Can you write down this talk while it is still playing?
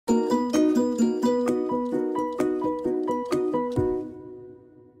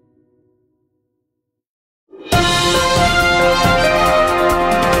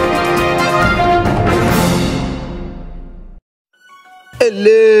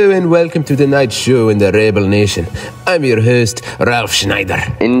Hello and welcome to the night show in the Rebel Nation. I'm your host, Ralph Schneider.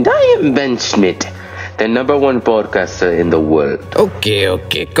 And I am Ben Schmidt, the #1 podcaster in the world.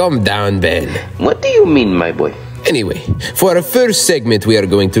 Okay, calm down, Ben. What do you mean, my boy? Anyway, for our first segment, we are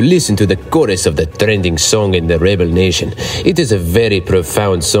going to listen to the chorus of the trending song in the Rebel Nation. It is a very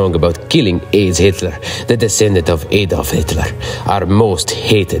profound song about killing AIDS Hitler, the descendant of Adolf Hitler, our most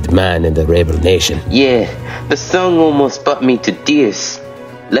hated man in the Rebel Nation. Yeah, the song almost brought me to tears.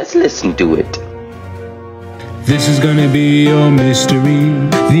 Let's listen to it. This is gonna be your mystery,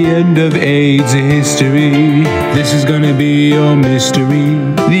 the end of AIDS history. This is gonna be your mystery,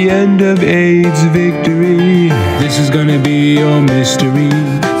 the end of AIDS victory. This is gonna be your mystery,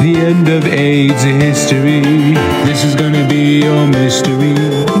 the end of AIDS history. This is gonna be your mystery,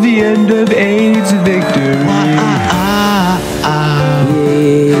 the end of AIDS victory.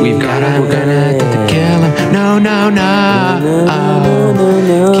 We've got him, we're gonna kill him. No.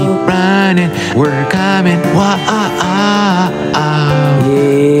 Keep running, we're coming.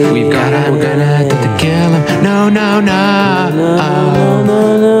 We've got him, we're gonna kill him. No.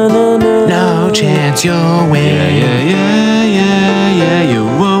 No chance you'll win. Yeah. You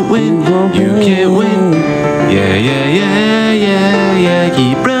won't win. You can't win. Yeah.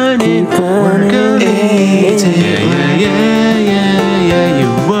 Keep running, we're coming. Yeah. You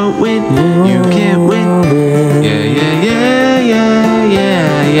won't win. You can't win.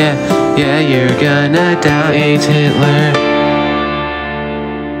 Yeah, you're gonna die, AIDS Hitler.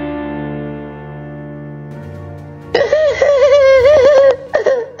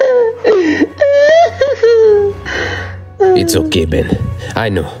 It's okay, Ben. I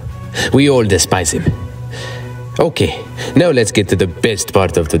know. We all despise him. Okay, now let's get to the best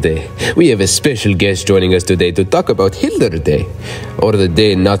part of today. We have a special guest joining us today to talk about Hitler Day, or the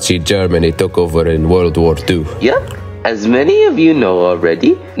day Nazi Germany took over in World War II. Yep. As many of you know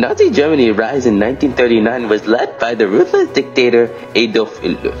already, Nazi Germany's rise in 1939 was led by the ruthless dictator Adolf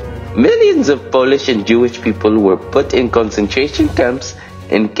Hitler. Millions of Polish and Jewish people were put in concentration camps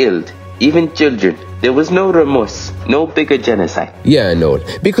and killed, even children. There was no remorse, no bigger genocide. Yeah, I know,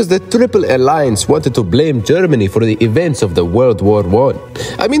 because the Triple Alliance wanted to blame Germany for the events of the World War I.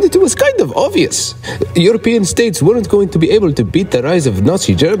 I mean, it was kind of obvious. European states weren't going to be able to beat the rise of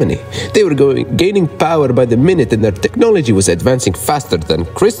Nazi Germany. They were gaining power by the minute, and their technology was advancing faster than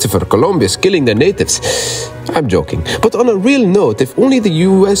Christopher Columbus killing the natives. I'm joking. But on a real note, if only the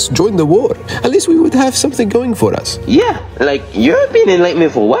US joined the war, at least we would have something going for us. Yeah, like European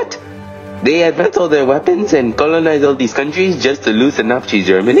enlightenment for what? They advance all their weapons and colonize all these countries just to lose Nazi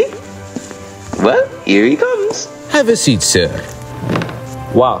Germany? Well, here he comes. Have a seat, sir.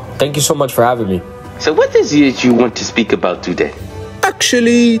 Wow, thank you so much for having me. So what is it you want to speak about today?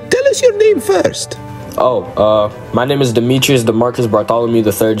 Actually, tell us your name first. My name is Demetrius DeMarcus Bartholomew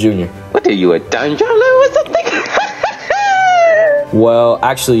III Jr. What are you, a time traveler or something? Well,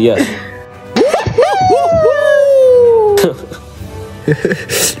 actually, yes.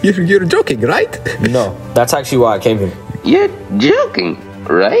 You're joking, right? No, that's actually why I came here. You're joking,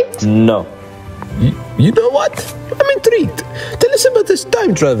 right? No. You know what? I'm intrigued. Tell us about this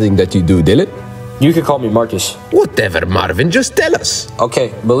time traveling that you do, Dylan. You could call me Marcus. Whatever, Marvin, just tell us.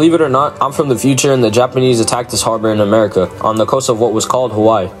 Okay, believe it or not, I'm from the future and the Japanese attacked this harbor in America on the coast of what was called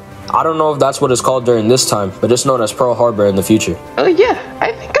Hawaii. I don't know if that's what it's called during this time, but it's known as Pearl Harbor in the future. Oh yeah,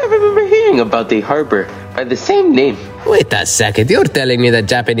 I think I remember hearing about the harbor by the same name. Wait a second, you're telling me the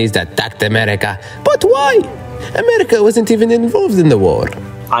Japanese attacked America. But why? America wasn't even involved in the war.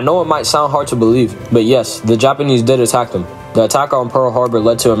 I know it might sound hard to believe, but yes, the Japanese did attack them. The attack on Pearl Harbor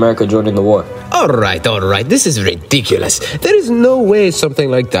led to America joining the war. All right, this is ridiculous. There is no way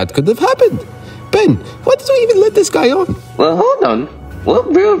something like that could have happened. Ben, why did we even let this guy on? Well, hold on.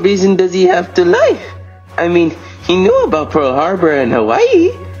 What real reason does he have to lie? I mean, he knew about Pearl Harbor and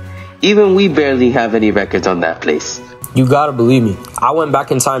Hawaii. Even we barely have any records on that place. You gotta believe me. I went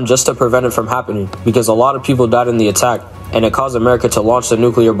back in time just to prevent it from happening because a lot of people died in the attack and it caused America to launch the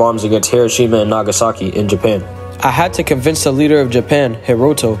nuclear bombs against Hiroshima and Nagasaki in Japan. I had to convince the leader of Japan,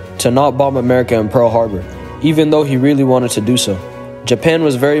 Hiroto, to not bomb America in Pearl Harbor, even though he really wanted to do so. Japan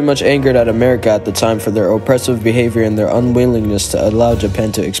was very much angered at America at the time for their oppressive behavior and their unwillingness to allow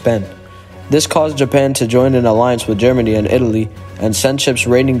Japan to expand. This caused Japan to join an alliance with Germany and Italy and send ships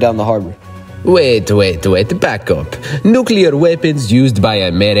raining down the harbor. Wait, back up. Nuclear weapons used by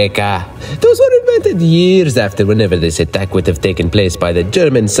America. Those were invented years after whenever this attack would have taken place by the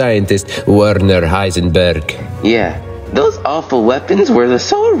German scientist Werner Heisenberg. Yeah, those awful weapons were the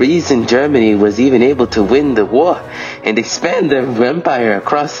sole reason Germany was even able to win the war and expand their empire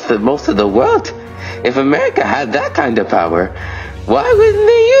across most of the world. If America had that kind of power, Why wouldn't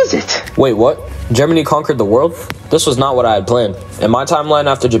they use it? Wait, what? Germany conquered the world? This was not what I had planned. In my timeline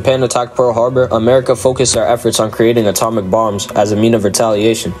after Japan attacked Pearl Harbor, America focused their efforts on creating atomic bombs as a means of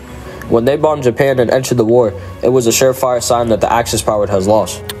retaliation. When they bombed Japan and entered the war, it was a surefire sign that the Axis power has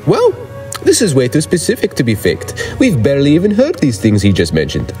lost. Well, this is way too specific to be faked. We've barely even heard these things he just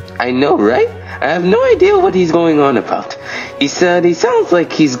mentioned. I know, right? I have no idea what he's going on about. He sounds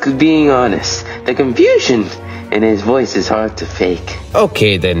like he's being honest. The confusion in his voice is hard to fake.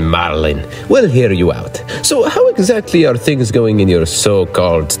 Okay then, Marlin. We'll hear you out. So how exactly are things going in your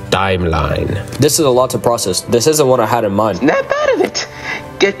so-called timeline? This is a lot to process. This isn't what I had in mind. Snap out of it.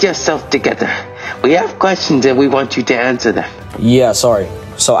 Get yourself together. We have questions and we want you to answer them. Yeah, sorry.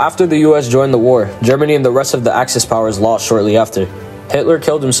 So after the US joined the war, Germany and the rest of the Axis powers lost shortly after. Hitler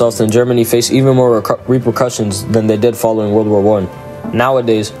killed himself and Germany faced even more repercussions than they did following World War I.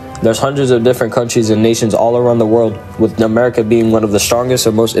 Nowadays, there's hundreds of different countries and nations all around the world, with America being one of the strongest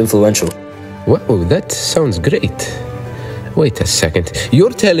and most influential. Wow, that sounds great. Wait a second.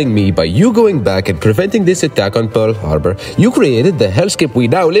 You're telling me by you going back and preventing this attack on Pearl Harbor, you created the hellscape we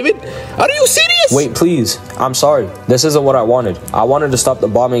now live in? Are you serious? Wait, please. I'm sorry. This isn't what I wanted. I wanted to stop the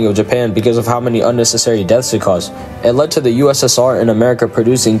bombing of Japan because of how many unnecessary deaths it caused. It led to the USSR and America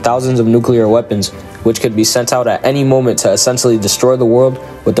producing thousands of nuclear weapons, which could be sent out at any moment to essentially destroy the world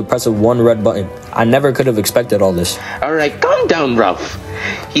with the press of one red button. I never could have expected all this. Alright, calm down, Ralph.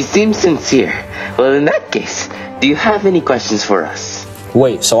 He seems sincere. Well, in that case, do you have any questions for us?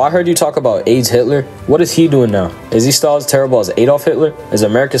 Wait, so I heard you talk about AIDS Hitler? What is he doing now? Is he still as terrible as Adolf Hitler? Is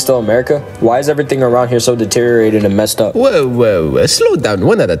America still America? Why is everything around here so deteriorated and messed up? Whoa, slow down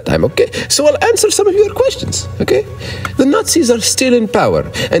one at a time, okay? So I'll answer some of your questions, okay? The Nazis are still in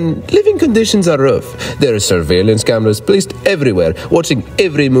power, and living conditions are rough. There are surveillance cameras placed everywhere, watching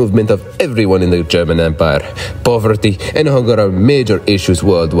every movement of everyone in the German Empire. Poverty and hunger are major issues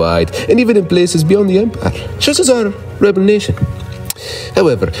worldwide, and even in places beyond the empire, just as our rebel nation.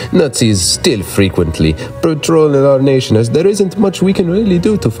 However, Nazis still frequently patrol in our nation, as there isn't much we can really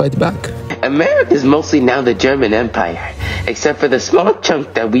do to fight back. America is mostly now the German Empire, except for the small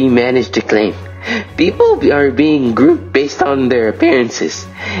chunk that we managed to claim. People are being grouped based on their appearances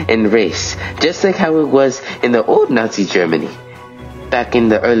and race, just like how it was in the old Nazi Germany, back in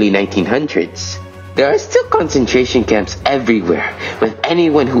the early 1900s. There are still concentration camps everywhere, with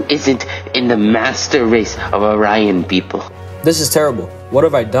anyone who isn't in the master race of Aryan people. This is terrible. What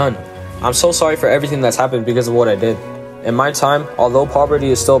have I done? I'm so sorry for everything that's happened because of what I did. In my time, although poverty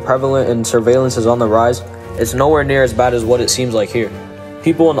is still prevalent and surveillance is on the rise, it's nowhere near as bad as what it seems like here.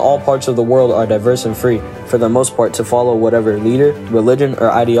 People in all parts of the world are diverse and free, for the most part, to follow whatever leader, religion, or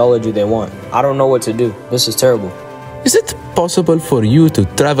ideology they want. I don't know what to do. This is terrible. Is it possible for you to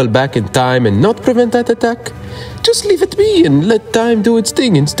travel back in time and not prevent that attack? Just leave it be and let time do its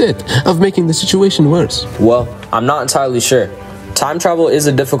thing instead of making the situation worse. Well, I'm not entirely sure. Time travel is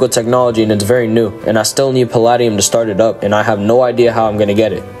a difficult technology and it's very new, and I still need palladium to start it up, and I have no idea how I'm going to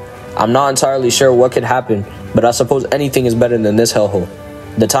get it. I'm not entirely sure what could happen, but I suppose anything is better than this hellhole.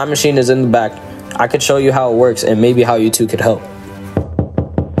 The time machine is in the back. I could show you how it works and maybe how you two could help.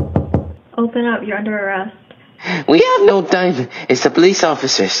 Open up, you're under arrest. We have no time. It's the police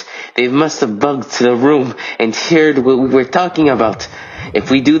officers. They must have bugged to the room and heard what we were talking about. If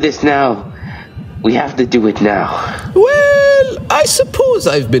we do this now, we have to do it now. Well, I suppose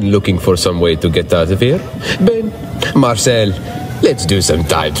I've been looking for some way to get out of here. Ben, Marcel, let's do some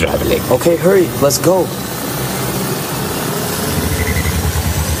time traveling. Okay, hurry. Let's go.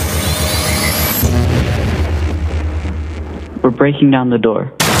 We're breaking down the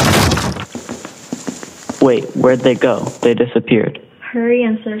door. Wait, where'd they go? They disappeared. Hurry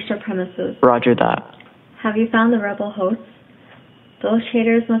and search their premises. Roger that. Have you found the rebel hosts? Those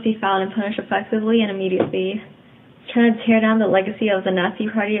traitors must be found and punished effectively and immediately. Trying to tear down the legacy of the Nazi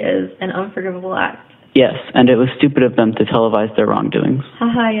Party is an unforgivable act. Yes, and it was stupid of them to televise their wrongdoings.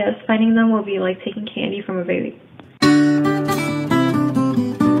 Haha, yes. Finding them will be like taking candy from a baby.